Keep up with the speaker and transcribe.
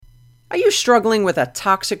Are you struggling with a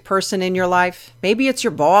toxic person in your life? Maybe it's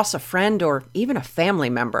your boss, a friend, or even a family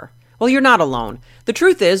member. Well, you're not alone. The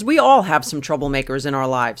truth is, we all have some troublemakers in our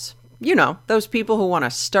lives. You know, those people who want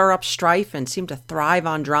to stir up strife and seem to thrive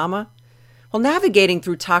on drama. Well, navigating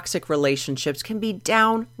through toxic relationships can be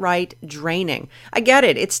downright draining. I get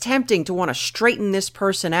it. It's tempting to want to straighten this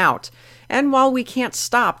person out. And while we can't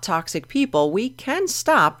stop toxic people, we can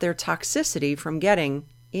stop their toxicity from getting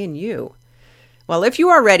in you. Well, if you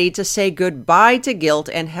are ready to say goodbye to guilt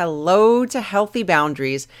and hello to healthy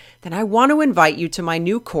boundaries, then I want to invite you to my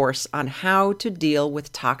new course on how to deal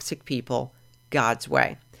with toxic people God's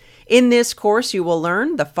way. In this course, you will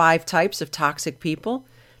learn the 5 types of toxic people,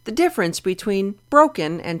 the difference between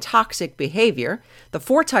broken and toxic behavior, the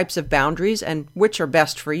 4 types of boundaries and which are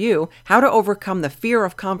best for you, how to overcome the fear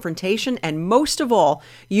of confrontation, and most of all,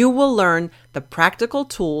 you will learn the practical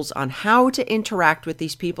tools on how to interact with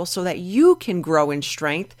these people so that you can grow in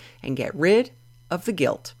strength and get rid of the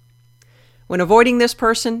guilt. When avoiding this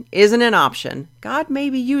person isn't an option, God may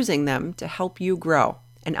be using them to help you grow,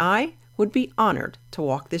 and I would be honored to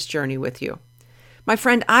walk this journey with you. My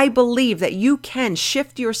friend, I believe that you can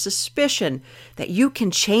shift your suspicion that you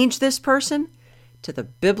can change this person to the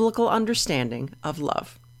biblical understanding of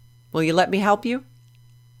love. Will you let me help you?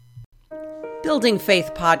 Building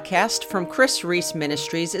Faith Podcast from Chris Reese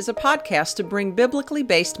Ministries is a podcast to bring biblically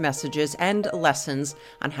based messages and lessons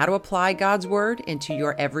on how to apply God's Word into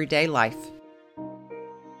your everyday life.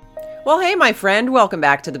 Well, hey, my friend, welcome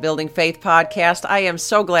back to the Building Faith Podcast. I am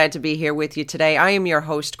so glad to be here with you today. I am your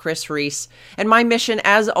host, Chris Reese, and my mission,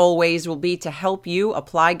 as always, will be to help you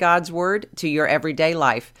apply God's Word to your everyday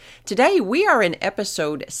life. Today, we are in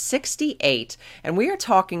episode 68, and we are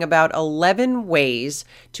talking about 11 ways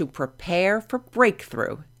to prepare for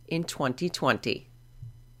breakthrough in 2020.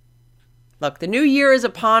 Look, the new year is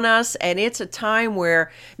upon us, and it's a time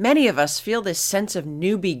where many of us feel this sense of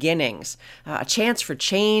new beginnings, a chance for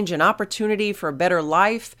change, an opportunity for a better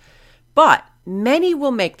life. But many will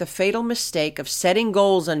make the fatal mistake of setting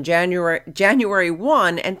goals on January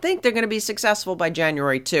 1 and think they're going to be successful by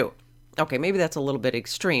January 2. Okay, maybe that's a little bit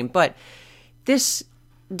extreme, but this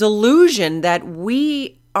delusion that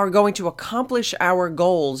we are going to accomplish our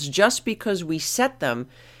goals just because we set them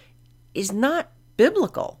is not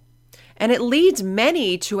biblical. And it leads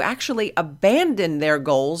many to actually abandon their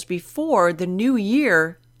goals before the new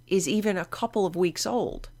year is even a couple of weeks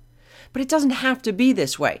old. But it doesn't have to be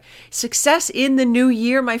this way. Success in the new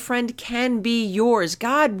year, my friend, can be yours.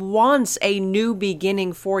 God wants a new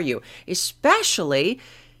beginning for you, especially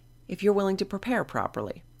if you're willing to prepare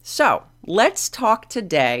properly. So let's talk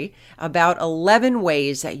today about 11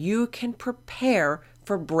 ways that you can prepare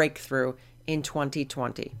for breakthrough in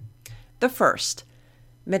 2020. The first,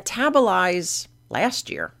 metabolize last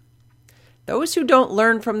year. Those who don't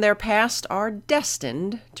learn from their past are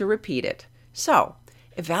destined to repeat it. So,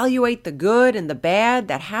 evaluate the good and the bad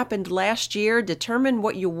that happened last year, determine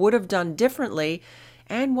what you would have done differently,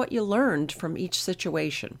 and what you learned from each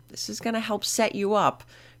situation. This is going to help set you up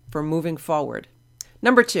for moving forward.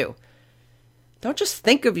 Number 2, don't just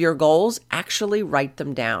think of your goals, actually write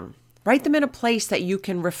them down. Write them in a place that you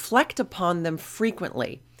can reflect upon them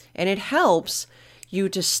frequently, and it helps you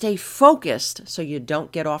to stay focused so you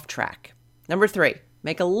don't get off track. Number 3,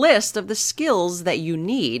 make a list of the skills that you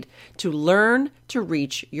need to learn to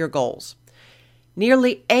reach your goals.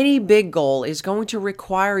 Nearly any big goal is going to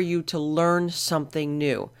require you to learn something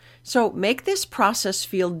new. So make this process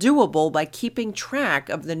feel doable by keeping track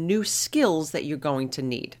of the new skills that you're going to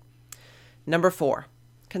need. Number 4,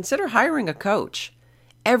 consider hiring a coach.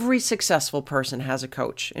 Every successful person has a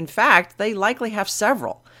coach. In fact, they likely have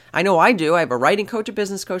several. I know I do. I have a writing coach, a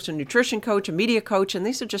business coach, a nutrition coach, a media coach, and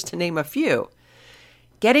these are just to name a few.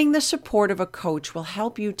 Getting the support of a coach will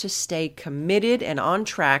help you to stay committed and on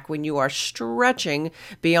track when you are stretching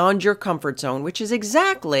beyond your comfort zone, which is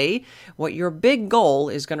exactly what your big goal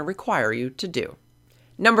is going to require you to do.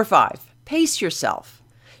 Number 5, pace yourself.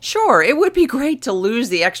 Sure, it would be great to lose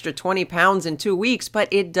the extra 20 pounds in 2 weeks, but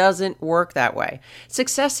it doesn't work that way.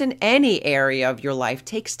 Success in any area of your life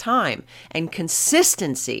takes time, and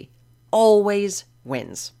consistency always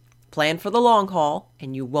wins. Plan for the long haul,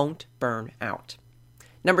 and you won't burn out.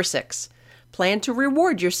 Number 6, plan to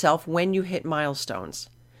reward yourself when you hit milestones.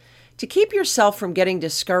 To keep yourself from getting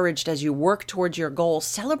discouraged as you work towards your goal,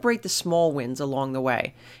 celebrate the small wins along the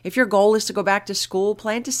way. If your goal is to go back to school,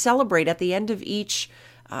 plan to celebrate at the end of each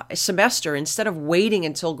semester instead of waiting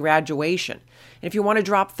until graduation. And if you want to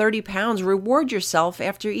drop 30 pounds, reward yourself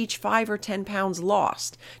after each 5 or 10 pounds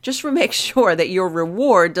lost. Just to make sure that your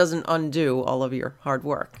reward doesn't undo all of your hard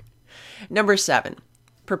work. Number 7,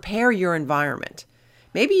 prepare your environment.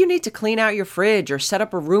 Maybe you need to clean out your fridge or set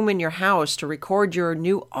up a room in your house to record your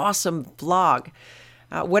new awesome vlog.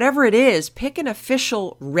 Whatever it is, pick an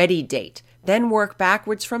official ready date. Then work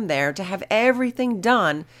backwards from there to have everything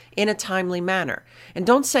done in a timely manner. And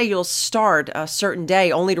don't say you'll start a certain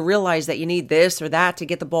day only to realize that you need this or that to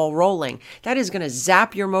get the ball rolling. That is going to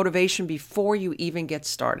zap your motivation before you even get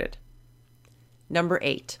started. Number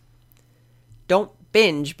 8, don't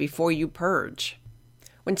binge before you purge.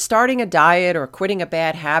 When starting a diet or quitting a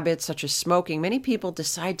bad habit such as smoking, many people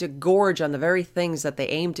decide to gorge on the very things that they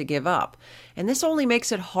aim to give up. And this only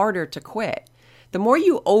makes it harder to quit. The more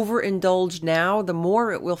you overindulge now, the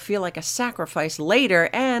more it will feel like a sacrifice later,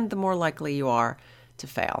 and the more likely you are to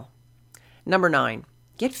fail. Number 9,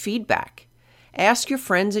 get feedback. Ask your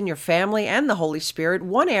friends and your family and the Holy Spirit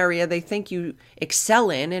one area they think you excel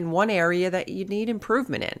in and one area that you need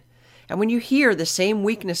improvement in. And when you hear the same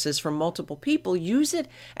weaknesses from multiple people, use it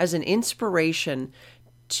as an inspiration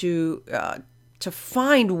to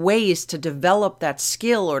find ways to develop that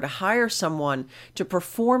skill or to hire someone to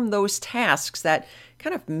perform those tasks that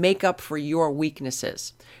kind of make up for your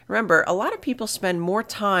weaknesses. Remember, a lot of people spend more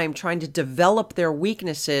time trying to develop their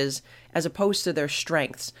weaknesses as opposed to their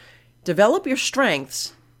strengths. Develop your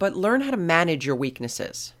strengths, but learn how to manage your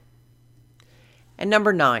weaknesses. And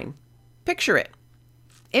number 9, picture it.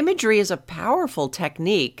 Imagery is a powerful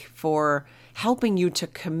technique for helping you to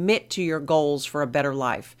commit to your goals for a better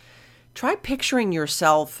life. Try picturing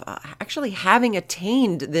yourself actually having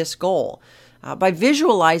attained this goal. By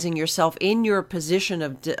visualizing yourself in your position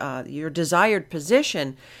of your desired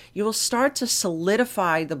position, you will start to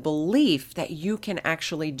solidify the belief that you can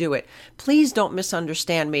actually do it. Please don't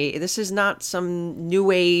misunderstand me. This is not some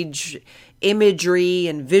new age imagery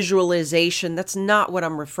and visualization. That's not what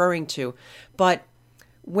I'm referring to. But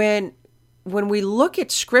when we look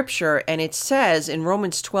at Scripture and it says in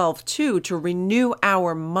Romans 12:2 to renew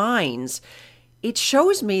our minds, it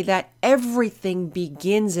shows me that everything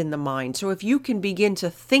begins in the mind. So if you can begin to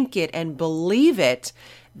think it and believe it,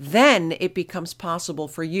 then it becomes possible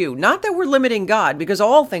for you. Not that we're limiting God, because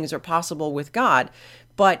all things are possible with God,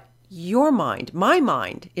 but your mind, my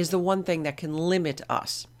mind, is the one thing that can limit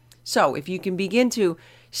us. So if you can begin to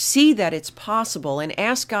see that it's possible and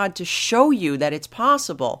ask God to show you that it's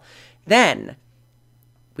possible, then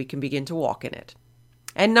we can begin to walk in it.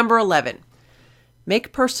 And number 11,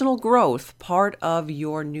 make personal growth part of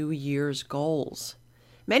your New Year's goals.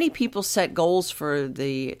 Many people set goals for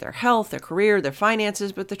their health, their career, their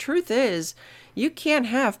finances, but the truth is, you can't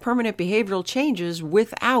have permanent behavioral changes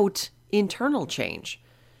without internal change.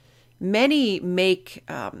 Many make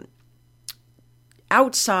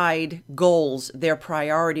outside goals their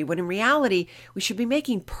priority, when in reality, we should be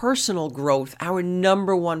making personal growth our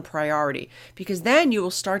number one priority, because then you will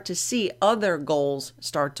start to see other goals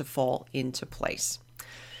start to fall into place.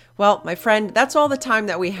 Well, my friend, that's all the time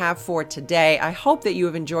that we have for today. I hope that you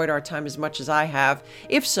have enjoyed our time as much as I have.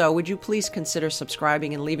 If so, would you please consider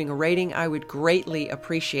subscribing and leaving a rating? I would greatly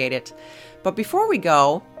appreciate it. But before we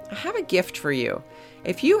go, I have a gift for you.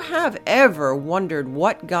 If you have ever wondered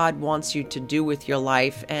what God wants you to do with your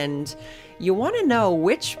life and you want to know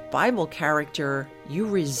which Bible character you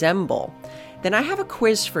resemble, then I have a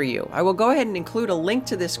quiz for you. I will go ahead and include a link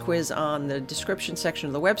to this quiz on the description section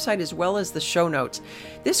of the website as well as the show notes.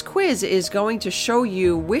 This quiz is going to show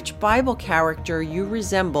you which Bible character you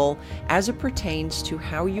resemble as it pertains to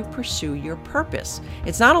how you pursue your purpose.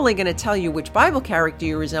 It's not only going to tell you which Bible character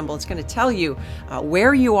you resemble, it's going to tell you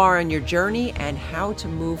where you are on your journey and how to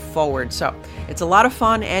move forward. So it's a lot of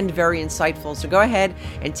fun and very insightful. So go ahead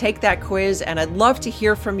and take that quiz, and I'd love to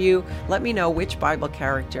hear from you. Let me know which Bible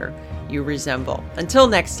character you resemble. Until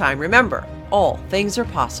next time, remember, all things are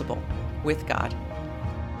possible with God.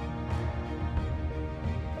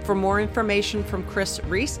 For more information from Chris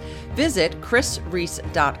Reese, visit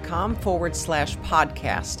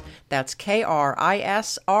chrisreese.com/podcast. That's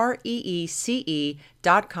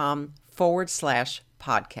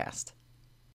KRISREECE.com/podcast.